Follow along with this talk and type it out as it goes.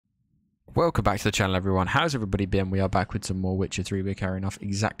Welcome back to the channel, everyone. How's everybody been? We are back with some more Witcher 3. We're carrying off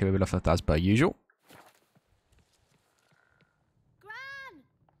exactly where we left off as per usual. Gran!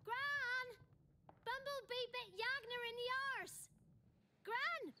 Gran! Bumblebee bit Yagner in the arse!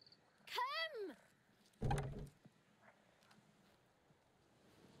 Gran! Come!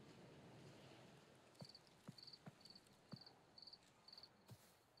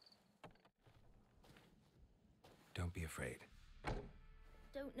 Don't be afraid.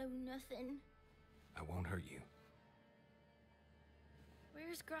 Don't know nothing. I won't hurt you.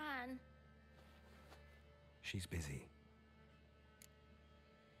 Where's Gran? She's busy.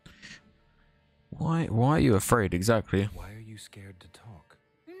 Why are you afraid exactly? Why are you scared to talk?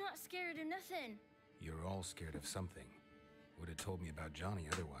 I'm not scared of nothing. You're all scared of something. Would have told me about Johnny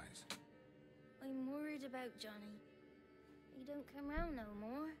otherwise. I'm worried about Johnny. He don't come round no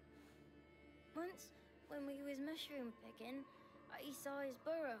more. Once, when we was mushroom picking, I saw his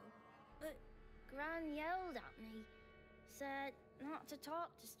burrow, but Gran yelled at me, said not to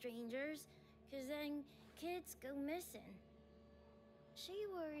talk to strangers, 'cause then kids go missing. She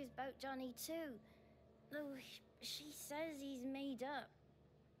worries about Johnny too, though she says he's made up.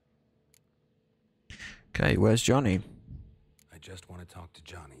 Okay, where's Johnny? I just want to talk to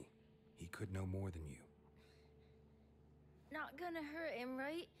Johnny. He could know more than you. Not gonna hurt him,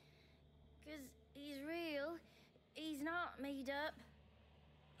 right? 'Cause he's real. He's not made up.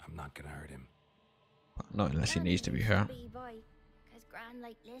 I'm not gonna hurt him. Not unless he needs to be hurt. Because Gran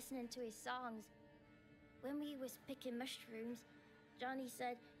liked listening to his songs. When we was picking mushrooms, Johnny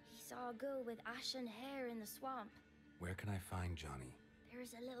said he saw a girl with ashen hair in the swamp. Where can I find Johnny?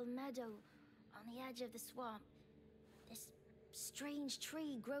 There's a little meadow on the edge of the swamp. This strange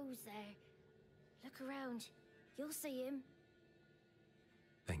tree grows there. Look around. You'll see him.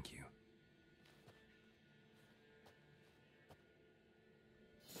 Thank you.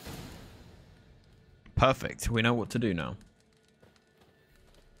 Perfect. We know what to do now.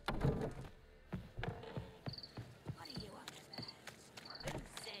 What are you up to there? Who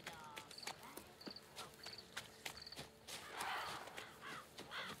said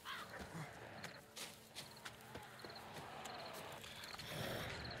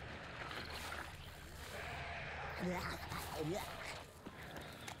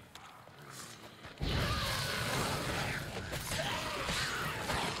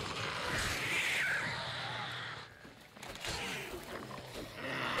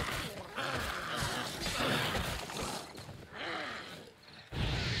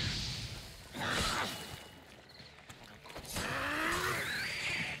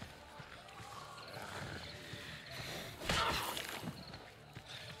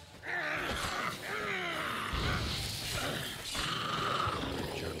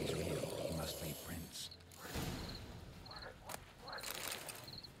Johnny's real. He must leave prints.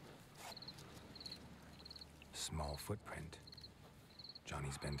 Small footprint.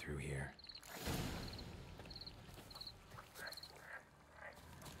 Johnny's been through here.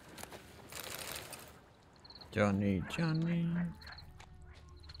 Johnny.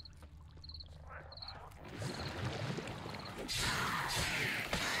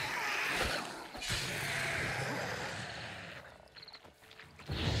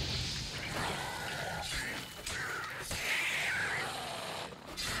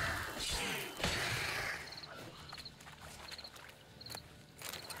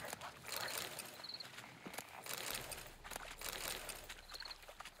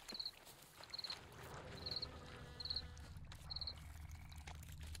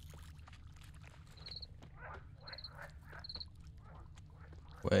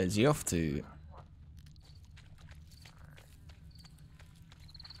 Where's he off to?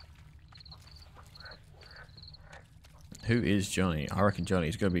 Who is Johnny? I reckon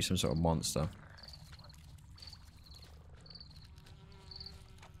Johnny's gonna be some sort of monster.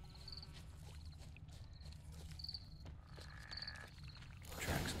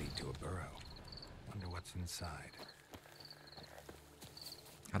 Tracks lead to a burrow. Wonder what's inside.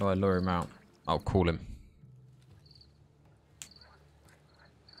 How do I lure him out? I'll call him.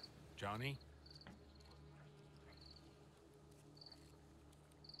 Johnny?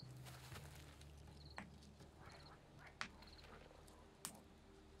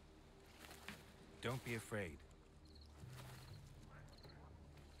 Don't be afraid.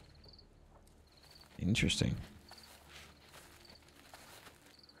 Interesting.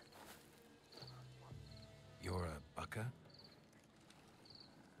 You're a bucka?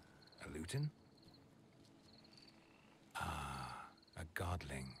 A luton? Ah, a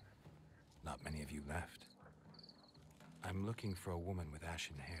godling. Not many of you left. I'm looking for a woman with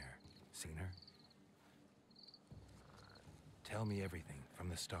ashen hair. Seen her? Tell me everything from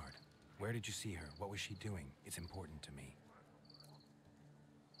the start. Where did you see her? What was she doing? It's important to me.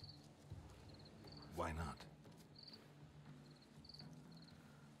 Why not?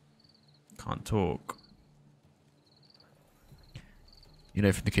 Can't talk. You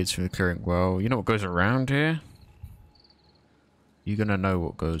know, for the kids from the clearing, well, you know what goes around here? You're gonna know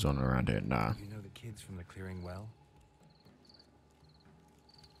what goes on around here. Nah. You know the kids from the clearing well?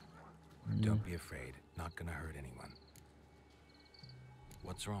 Don't be afraid. Not gonna hurt anyone.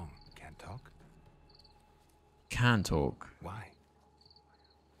 What's wrong? Can't talk? Can talk. Why?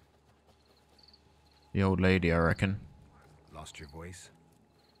 The old lady, I reckon. Lost your voice?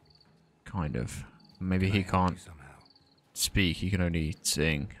 Kind of. Maybe Can I he help can't you somehow? speak, he can only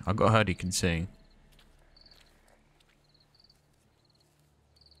sing. I got heard he can sing.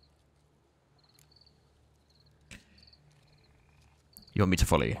 You want me to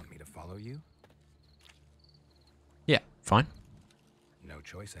follow you? Want me to follow you? Yeah, fine. No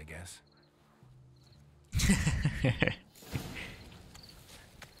choice, I guess.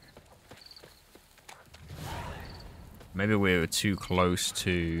 Maybe we were too close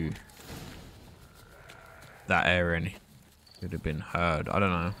to that area and it would have been heard. I don't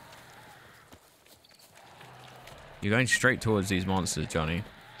know. You're going straight towards these monsters, Johnny.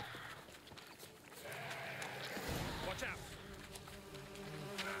 Watch out!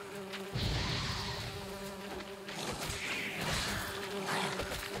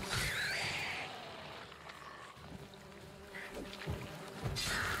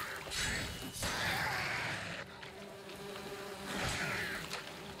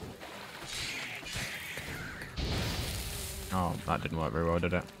 Oh, that didn't work very well,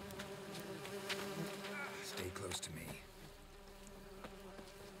 did it? Stay close to me.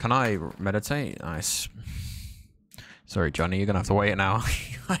 Can I meditate? Nice. Sorry, Johnny, you're gonna have to wait now.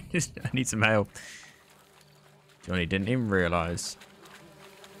 I need some help. Johnny didn't even realize.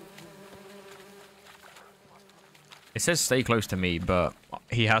 It says stay close to me, but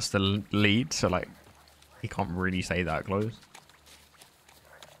he has to lead, so like he can't really stay that close.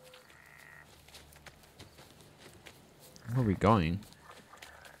 Where are we going?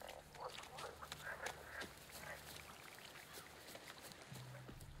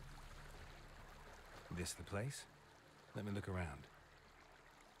 This the place? Let me look around.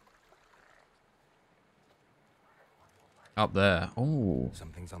 Up there. Oh,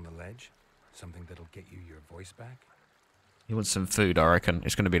 Something's on the ledge? Something that'll get you your voice back? he wants some food, I reckon.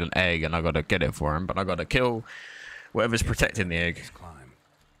 It's gonna be an egg, and I gotta get it for him, but I gotta kill whatever's protecting the egg. Just climb.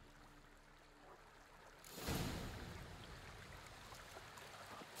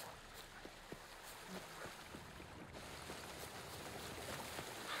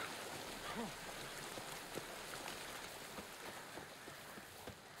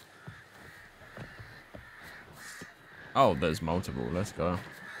 Oh, there's multiple. Let's go.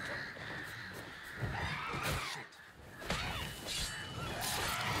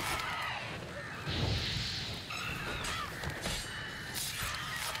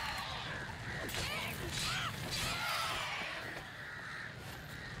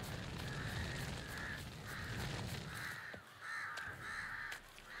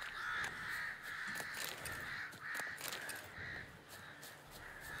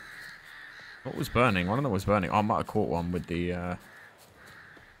 What was burning? One of them was burning. Oh, I might have caught one with the...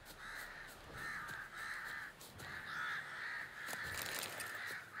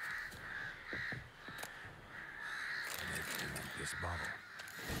 This bottle.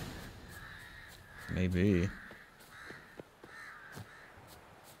 Maybe.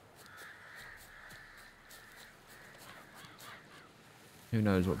 Who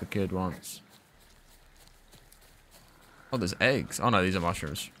knows what the kid wants? Oh, there's eggs. Oh no, these are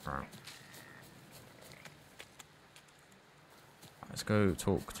mushrooms. Right. Let's go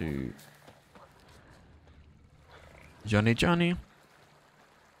talk to Johnny.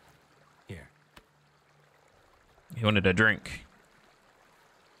 Here. He wanted a drink.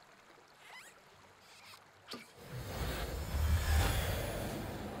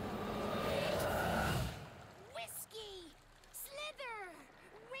 Whiskey! Slither!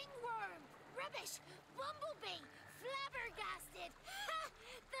 Ringworm! Rubbish! Bumblebee! Flabbergasted! Ha!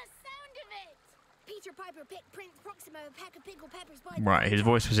 The sound of it! Peter Piper picked Prince Proximo a pack of pickle peppers by the Right, his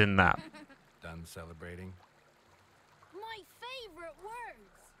voice was in that. Done celebrating? My favourite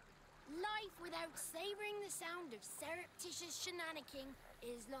words! Life without savouring the sound of surreptitious shenanigans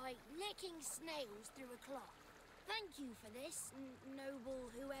is like licking snails through a cloth. Thank you for this,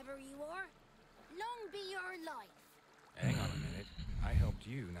 noble whoever you are. Long be your life. Hang on a minute. I helped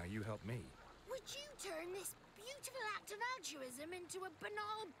you, now you help me. Would you turn this beautiful act of altruism into a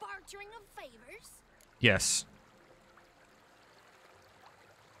banal bartering of favours? Yes.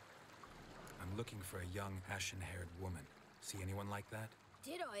 looking for a young, ashen-haired woman. See anyone like that?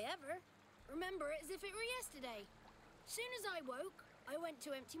 Did I ever? Remember it as if it were yesterday. Soon as I woke, I went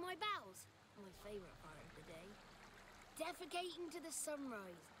to empty my bowels. My favourite part of the day. Defecating to the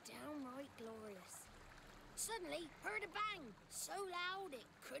sunrise. Downright glorious. Suddenly, heard a bang. So loud it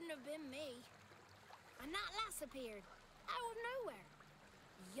couldn't have been me. And that lass appeared. Out of nowhere.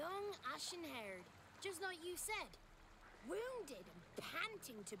 Young, ashen-haired. Just like you said. Wounded and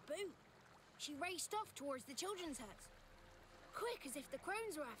panting to boot. She raced off towards the children's huts. Quick as if the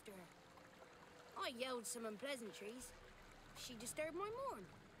crones were after her. I yelled some unpleasantries. She disturbed my morn.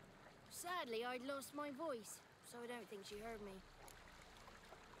 Sadly, I'd lost my voice, so I don't think she heard me.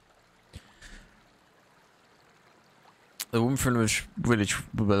 The woman from the village.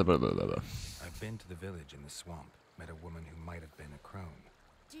 Blah, blah, blah, blah, blah. I've been to the village in the swamp. Met a woman who might have been a crone.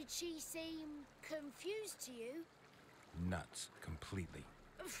 Did she seem confused to you? Nuts. Completely.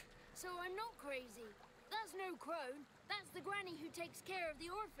 So I'm not crazy. That's no crone. That's the granny who takes care of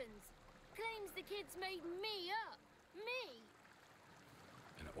the orphans. Claims the kids made me up. Me!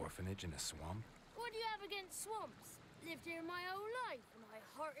 An orphanage in a swamp? What do you have against swamps? Lived here my whole life, and I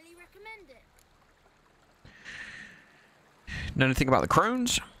heartily recommend it. Know anything about the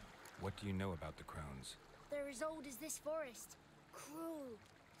crones? What do you know about the crones? They're as old as this forest. Cruel,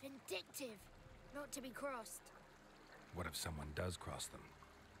 vindictive, not to be crossed. What if someone does cross them?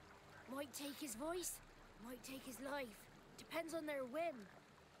 Might take his voice, might take his life. Depends on their whim.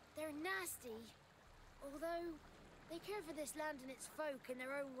 They're nasty, although they care for this land and its folk in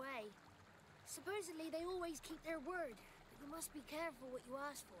their own way. Supposedly they always keep their word, but you must be careful what you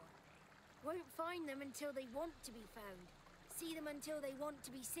ask for. Won't find them until they want to be found. See them until they want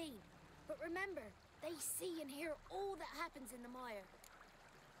to be seen. But remember, they see and hear all that happens in the mire.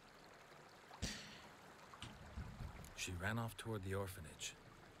 She ran off toward the orphanage.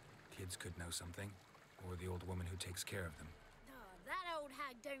 Kids could know something, or the old woman who takes care of them. Oh, that old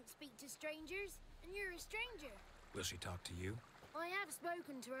hag don't speak to strangers, and you're a stranger. Will she talk to you? I have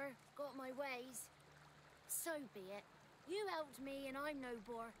spoken to her, got my ways. So be it. You helped me and I'm no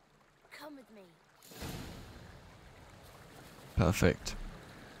bore. Come with me. Perfect.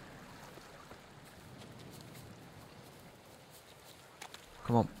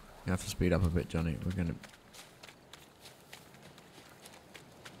 Come on. You have to speed up a bit, Johnny. We're gonna...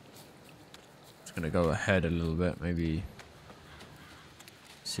 It's gonna go ahead a little bit, maybe...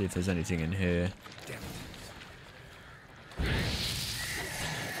 See if there's anything in here. Damn it.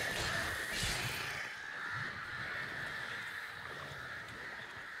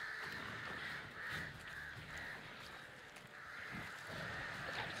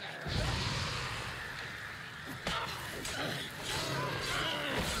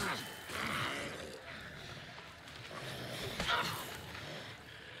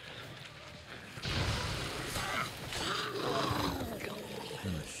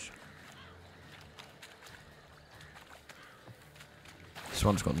 This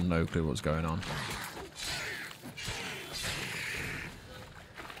one's got no clue what's going on.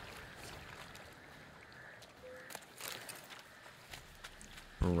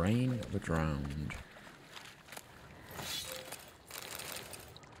 Brain of the drowned.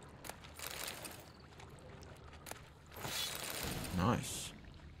 Nice.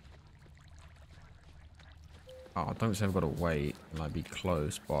 Oh, don't say I've got to wait. Like, be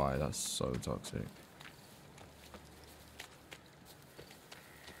close by. That's so toxic.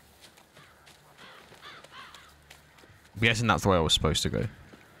 I'm guessing that's the way I was supposed to go.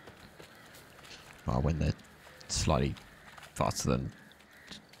 Oh, when they're slightly faster than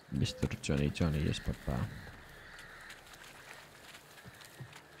Mr. Johnny. Yes, Papa.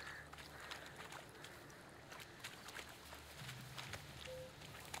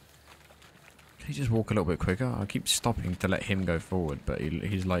 Can he just walk a little bit quicker? I keep stopping to let him go forward, but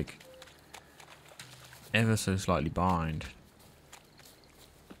he's like ever so slightly behind.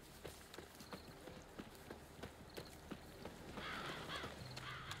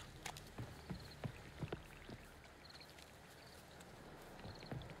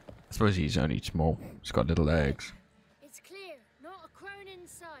 I suppose he's only small. He's got little legs. It's clear, not a crone in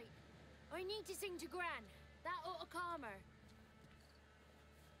sight. I need to sing to Gran. That ought to calm her.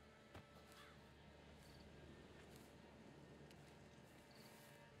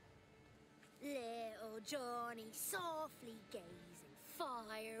 Little Johnny softly gazing,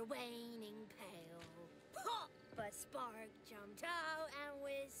 fire waning pale. Pop! A spark jumped out and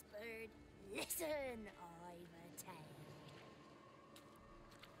whispered, "Listen, I've a tale."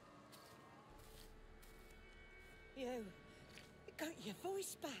 You got your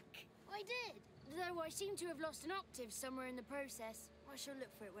voice back. I did, though I seem to have lost an octave somewhere in the process. I shall look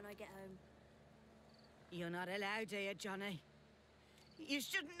for it when I get home. You're not allowed here, Johnny. You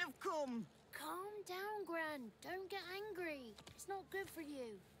shouldn't have come. Calm down, Gran. Don't get angry. It's not good for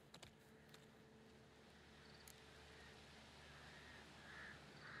you.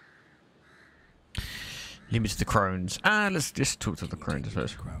 Limits the crones. Let's just talk to the crones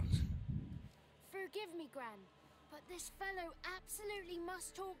first. Forgive me, Gran, but this fellow absolutely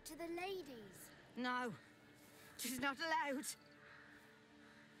must talk to the ladies. No, she's not allowed.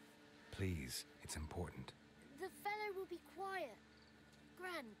 Please, it's important. The fellow will be quiet.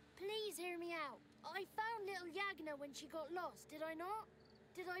 Gran, please hear me out. I found little Yagna when she got lost, did I not?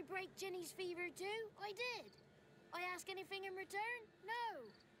 Did I break Ginny's fever too? I did. I ask anything in return? No.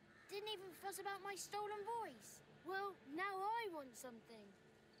 Didn't even fuss about my stolen voice. Well, now I want something.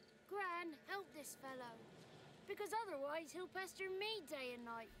 Gran, help this fellow. Because otherwise he'll pester me day and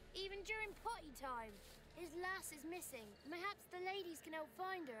night, even during potty time. His lass is missing. Perhaps the ladies can help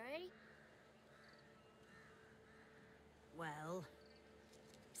find her, eh? Well,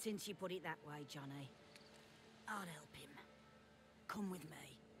 since you put it that way, Johnny, I'll help him. Come with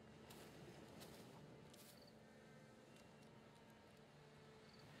me.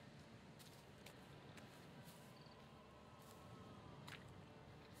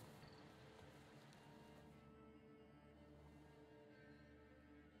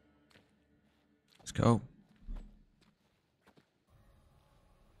 Let's go.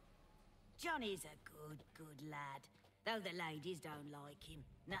 Johnny's a good lad, though the ladies don't like him.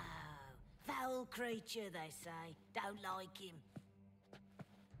 No, foul creature, they say. Don't like him.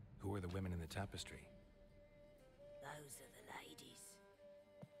 Who are the women in the tapestry? Those are the ladies.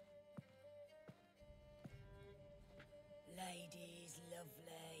 Ladies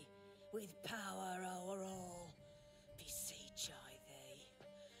lovely, with power o'er all, beseech I thee,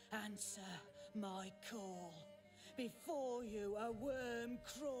 answer my call. Before you a worm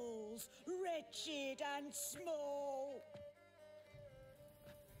crawls, wretched and small.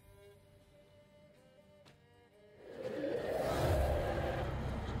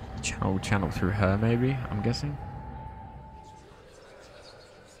 Channel through her, maybe, I'm guessing.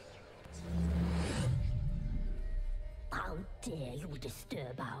 How dare you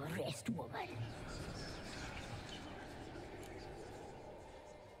disturb our rest, woman?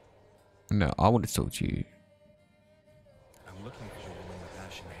 No, I want to talk to you. I'm looking for the woman with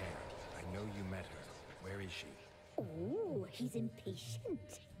ashen hair. I know you met her. Where is she? Oh, he's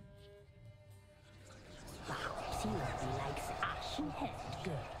impatient. Perhaps he only likes ashen-haired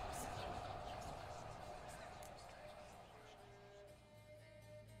girls.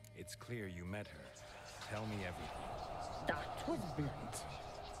 It's clear you met her. Tell me everything. That was blunt.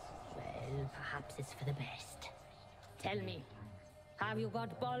 Well, perhaps it's for the best. Tell me, have you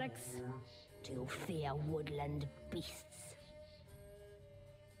got bollocks? Do you fear woodland beasts?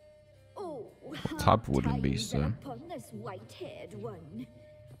 Oh, Type of woodland beast, though. upon this white-haired one.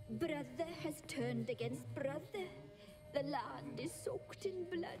 Brother has turned against brother. The land is soaked in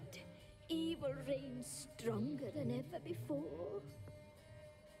blood. Evil reigns stronger than ever before.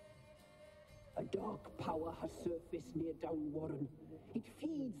 A dark power has surfaced near Downwarren. It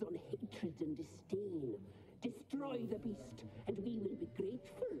feeds on hatred and disdain. Destroy the beast, and we will be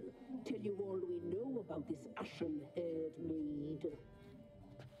grateful. Tell you all we know about this ashen-haired maid.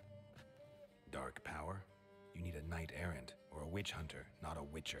 Dark power? You need a knight-errant or a witch hunter, not a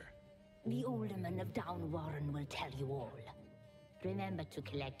witcher. The alderman of Downwarren will tell you all. Remember to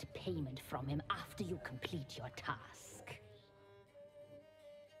collect payment from him after you complete your task.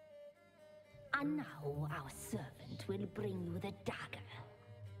 And now our servant will bring you the dagger.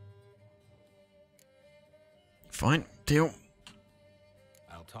 Fine, deal.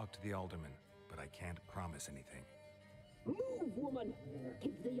 I'll talk to the alderman, but I can't promise anything. Move, woman!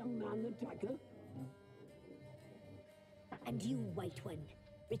 Give the young man the dagger. And you, White One,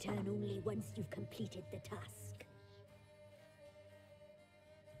 return only once you've completed the task.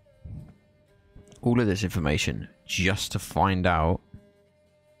 All of this information just to find out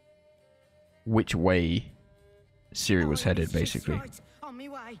which way Ciri was headed, basically. Right. On me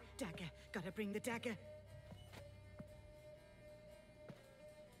way. Dagger. Gotta bring the dagger.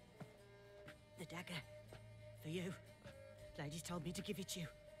 The dagger. For you. Ladies told me to give it you.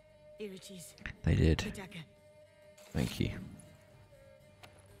 Here it is. They did. The dagger. Thank you.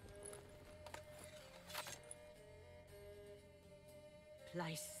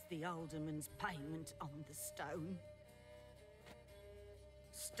 Place the alderman's payment on the stone.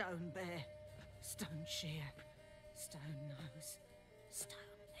 Stone bear, stone shear, stone nose,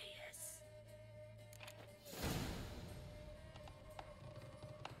 stone ears.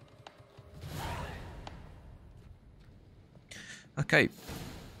 Okay.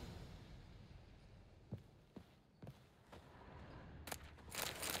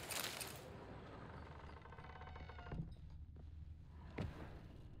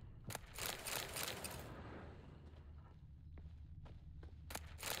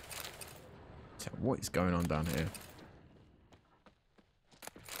 So what is going on down here?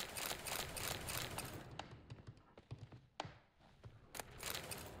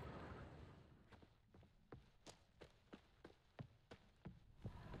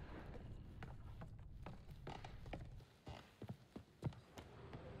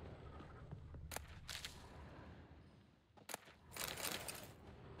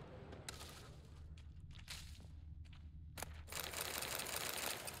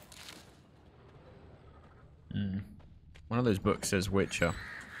 One of those books says Witcher.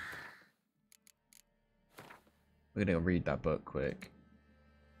 We're gonna read that book quick.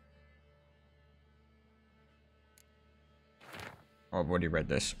 Oh, I've already read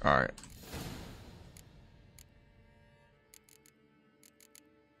this. Alright.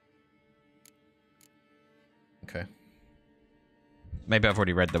 Okay. Maybe I've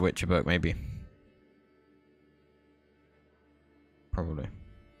already read the Witcher book, maybe. Probably.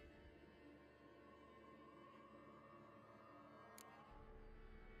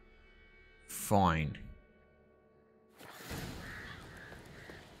 Fine.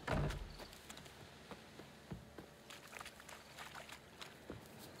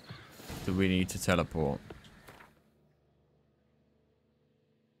 Do we need to teleport?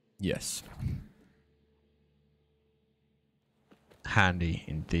 Yes. Handy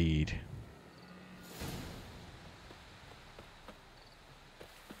indeed.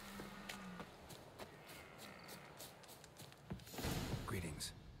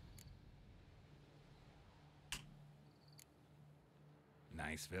 Greetings.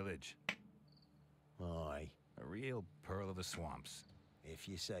 Nice village. Aye, A real pearl of the swamps. if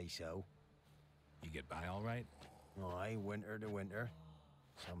you say so. You get by all right? Aye, winter to winter.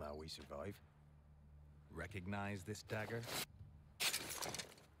 Somehow we survive. Recognize this dagger?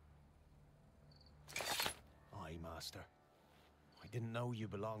 Aye, master. I didn't know you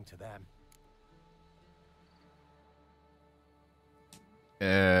belonged to them.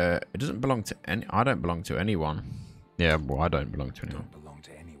 It doesn't belong to any. I don't belong to anyone. Yeah, well, I don't belong to anyone. Don't belong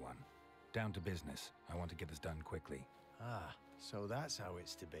to anyone. Down to business. I want to get this done quickly. Ah, so that's how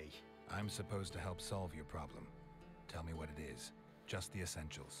it's to be. I'm supposed to help solve your problem. Tell me what it is. Just the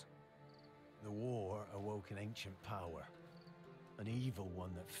essentials. The war awoke an ancient power. An evil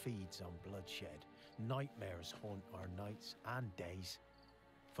one that feeds on bloodshed. Nightmares haunt our nights and days.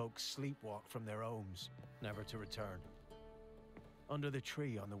 Folks sleepwalk from their homes, never to return. Under the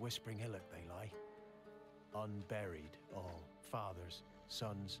tree on the Whispering Hillock they lie. Unburied all. Fathers,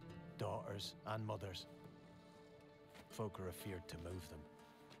 sons, daughters, and mothers. Folk are afeared to move them.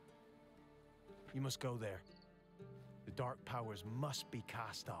 You must go there. The dark powers must be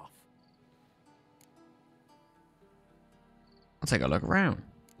cast off. I'll take a look around.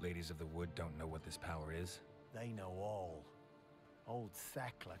 Ladies of the Wood don't know what this power is. They know all. Old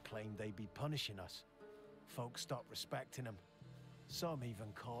Thekla claimed they'd be punishing us. Folks stopped respecting them. Some even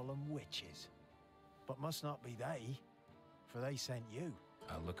call them witches. But must not be they, for they sent you.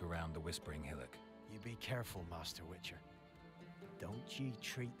 I'll look around the Whispering Hillock. You be careful, Master Witcher. Don't ye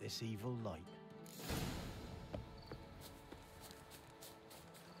treat this evil light.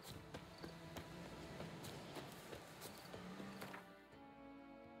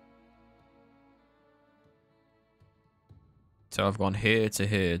 So I've gone here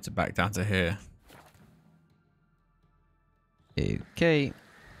to back down to here. Okay.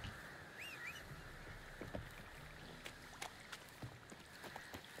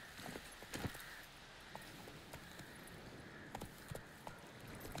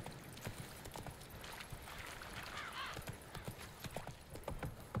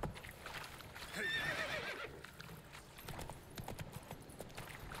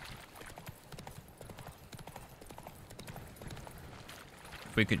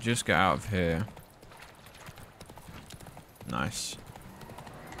 If we could just get out of here. Nice.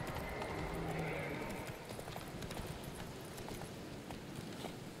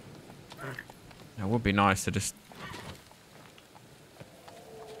 It would be nice to just...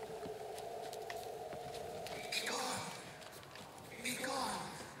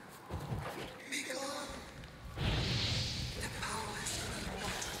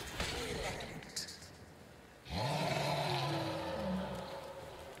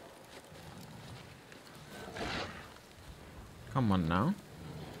 Come on now.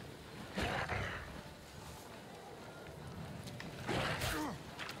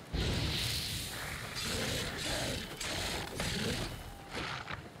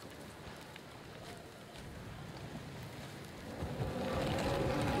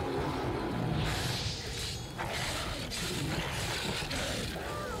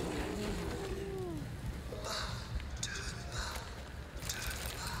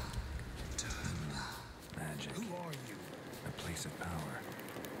 piece of power.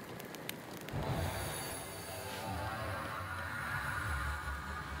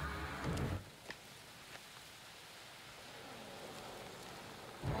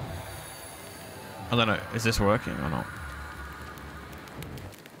 I don't know, is this working or not?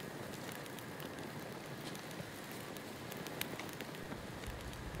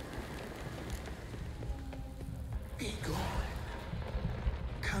 Be gone.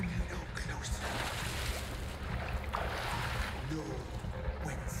 Come no closer. Know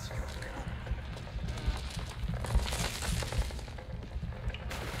whence you come.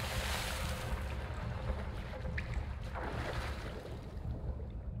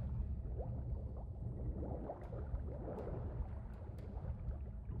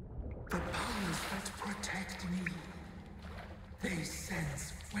 The powers that protect me, they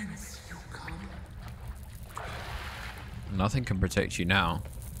sense whence you come. Nothing can protect you now.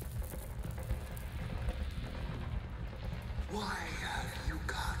 Why have you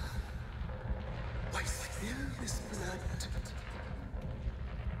come? Why spill this blood?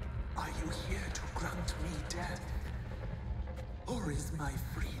 Are you here to grant me death? Or is my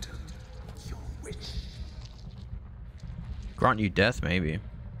freedom your wish? Grant you death, maybe.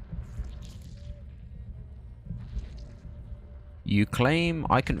 You claim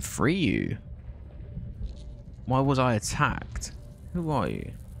I can free you. Why was I attacked? Who are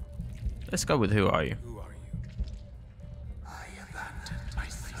you? Let's go with who are you? Who are you? I abandoned my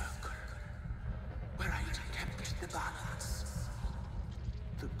circle, where I kept the balance.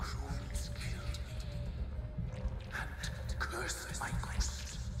 The crones killed me, and cursed my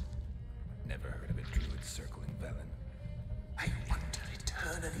ghost. Never heard of a druid circling Velen. I wander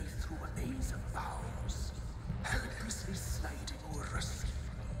eternally through a maze of vows, helplessly sliding over a sea.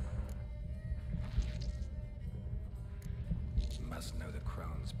 Must know the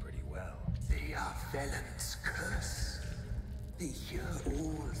crones pretty well. They are Velen's curse. They hear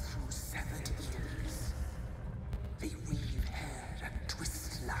all through severed ears. They weave hair and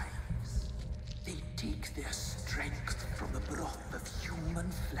twist lives. They take their strength from the broth of human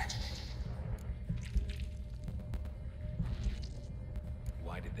flesh.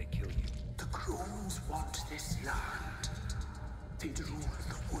 Why did they kill you? The crones want this land. They'd rule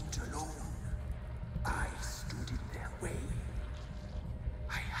the wood alone. I stood in their way.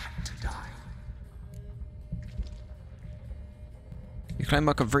 I had to die. You claim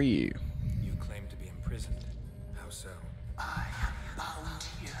I can free you. You claim to be imprisoned. How so? I am bound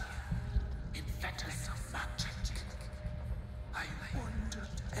here in fetters of magic. I wandered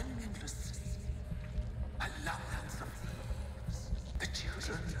endlessly. A labyrinth of leaves. The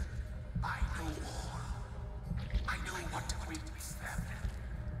children, I know all. I know what awaits them.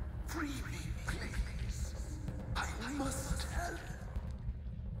 Free me, please. I must help.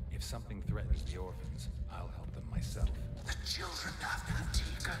 If something threatens the orphans, I'll help them myself. The children have been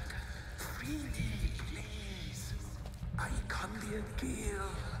taken. Free me, please. I come near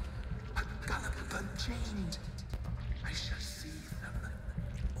Gale. A gallop unchained. I shall save them.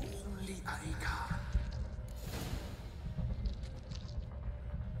 Only I can.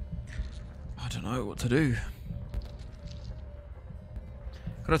 I don't know what to do.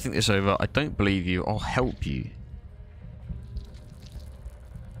 Gotta think this over. I don't believe you. I'll help you.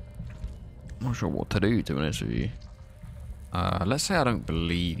 I'm not sure what to do, to be honest with you. Let's say I don't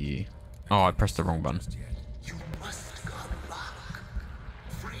believe you. Oh, I pressed the wrong button. Just yet. You must come back.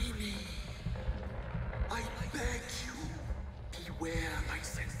 Free me. I beg you. Beware my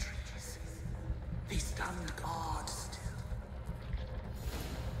sentries. They stand guard still.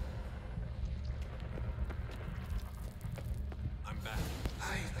 I'm back.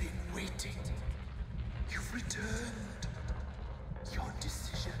 I've been waiting. You've returned. Your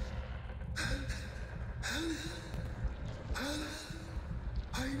decision.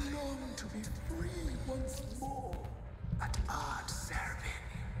 I long to be free once more. At Ard Serbin,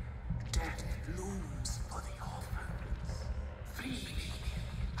 death looms for the orphans. Free me.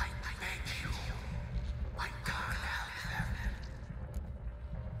 I beg you. I can't help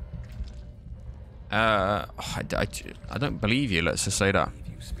them. I don't believe you. Let's just say that. Leave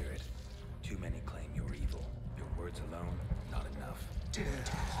you, spirit. Too many claim you're evil. Your words alone, not enough. Dare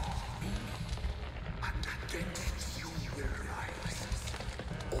harm me, and against you will rise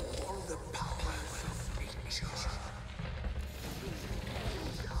all the powers of nature.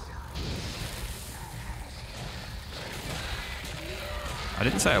 I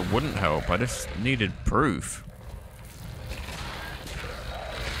didn't say I wouldn't help. I just needed proof.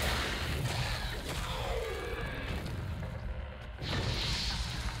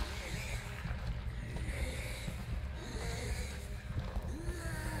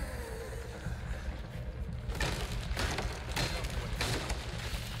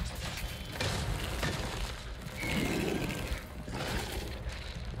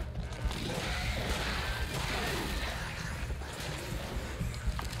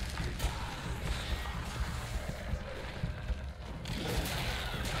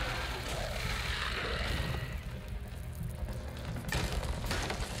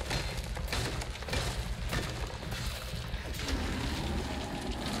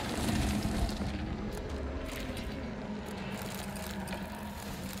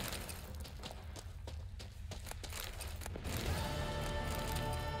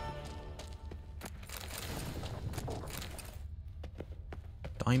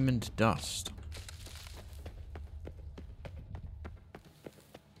 Diamond dust.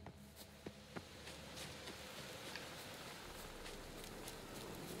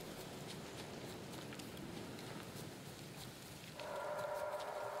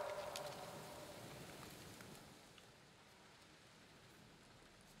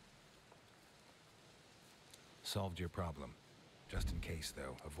 Solved your problem. Just in case,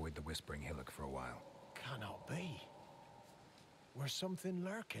 though, avoid the Whispering Hillock for a while. Cannot be. Where's something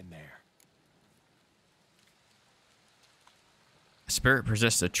lurking there? Spirit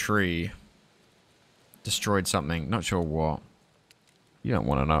possessed a tree. Destroyed something. Not sure what. You don't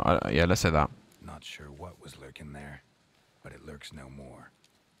want to know. Yeah, let's say that. Not sure what was lurking there, but it lurks no more.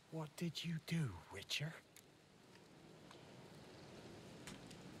 What did you do, Witcher?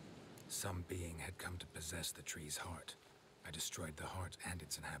 Some being had come to possess the tree's heart. I destroyed the heart and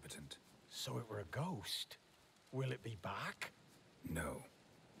its inhabitant. So it were a ghost. Will it be back? No.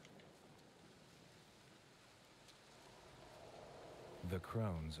 The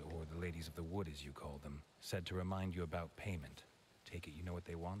crones, or the ladies of the wood as you call them, said to remind you about payment. Take it you know what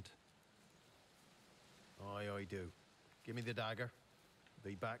they want? Aye, I do. Give me the dagger.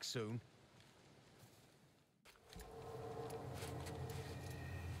 Be back soon.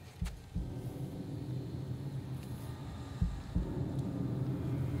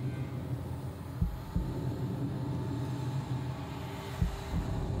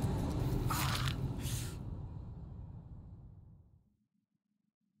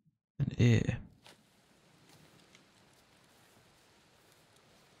 An ear.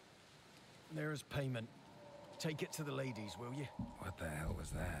 There's payment. Take it to the ladies, will you? What the hell was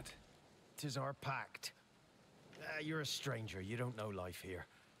that? 'Tis our pact. You're a stranger. You don't know life here.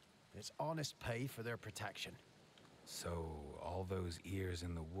 It's honest pay for their protection. So, all those ears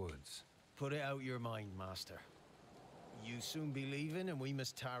in the woods. Put it out your mind, master. You soon be leaving, and we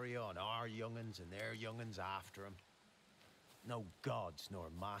must tarry on, our young'uns and their young'uns after 'em. No gods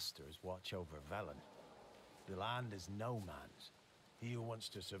nor masters watch over Velen. The land is no man's. He who wants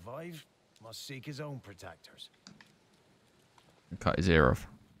to survive must seek his own protectors. Cut his ear off.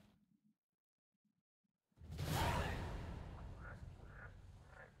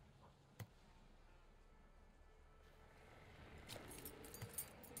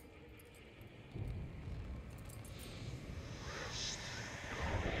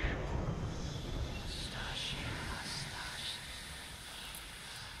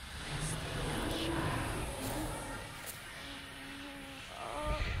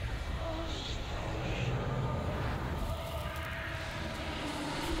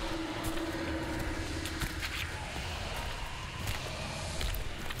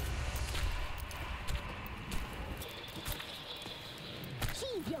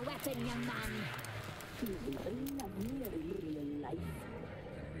 Sheathe your weapon, young man. In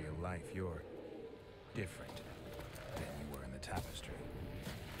real life, you're different than you were in the tapestry.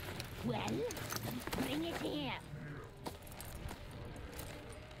 Well, bring it here.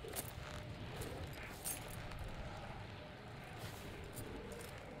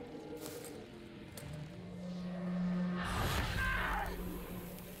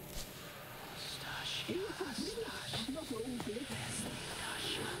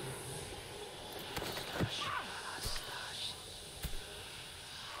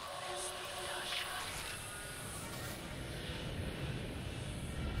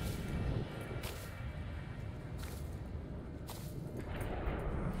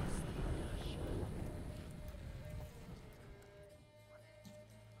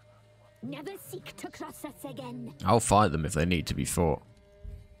 Never seek to cross us again. I'll fight them if they need to be fought.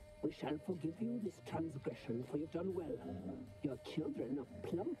 We shall forgive you this transgression, for you've done well. Your children are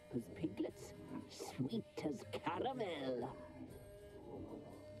plump as piglets, sweet as caramel.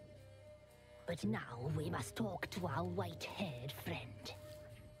 But now we must talk to our white-haired friend.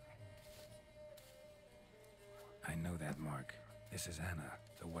 I know that, Mark. This is Anna,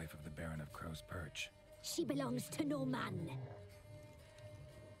 the wife of the Baron of Crow's Perch. She belongs to no man.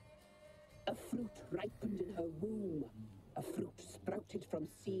 A fruit ripened in her womb. A fruit sprouted from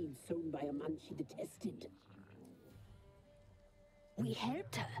seeds sown by a man she detested. We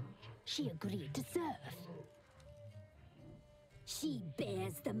helped her. She agreed to serve. She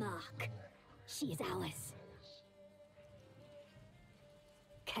bears the mark. She is ours.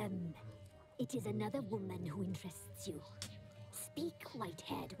 Come. It is another woman who interests you. Speak,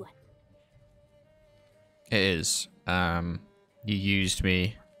 white-haired one. It is. You used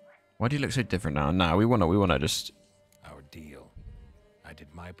me. Why do you look so different now? Nah, we wanna just. Our deal. I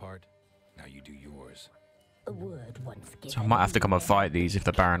did my part. Now you do yours. A word once given. So I might have to come and fight these if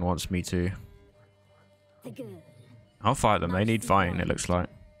the Baron wants me to. The girl. I'll fight them. They need fighting, it looks like.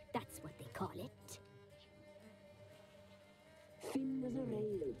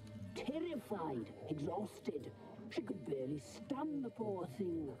 outside, exhausted. She could barely stand, the poor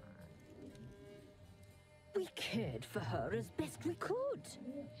thing. We cared for her as best we could.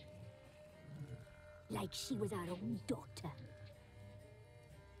 Like she was our own daughter.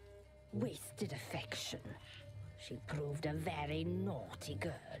 Wasted affection. She proved a very naughty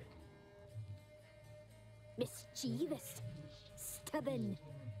girl. Mischievous, stubborn,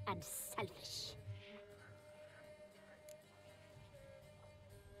 and selfish.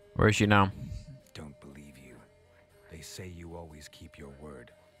 Where is she now? Don't believe you. They say you always keep your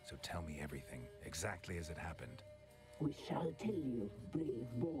word. So tell me everything, exactly as it happened. We shall tell you, brave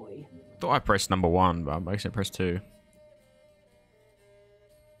boy. Thought I pressed number 1, but I'm actually pressed 2.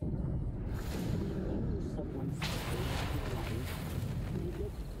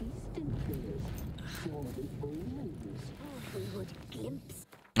 Someone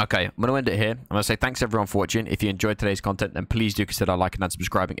Okay, I'm going to end it here. I'm going to say thanks everyone for watching. If you enjoyed today's content, then please do consider liking and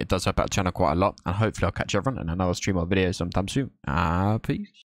subscribing. It does help out the channel quite a lot. And hopefully I'll catch everyone in another stream or video sometime soon. Peace.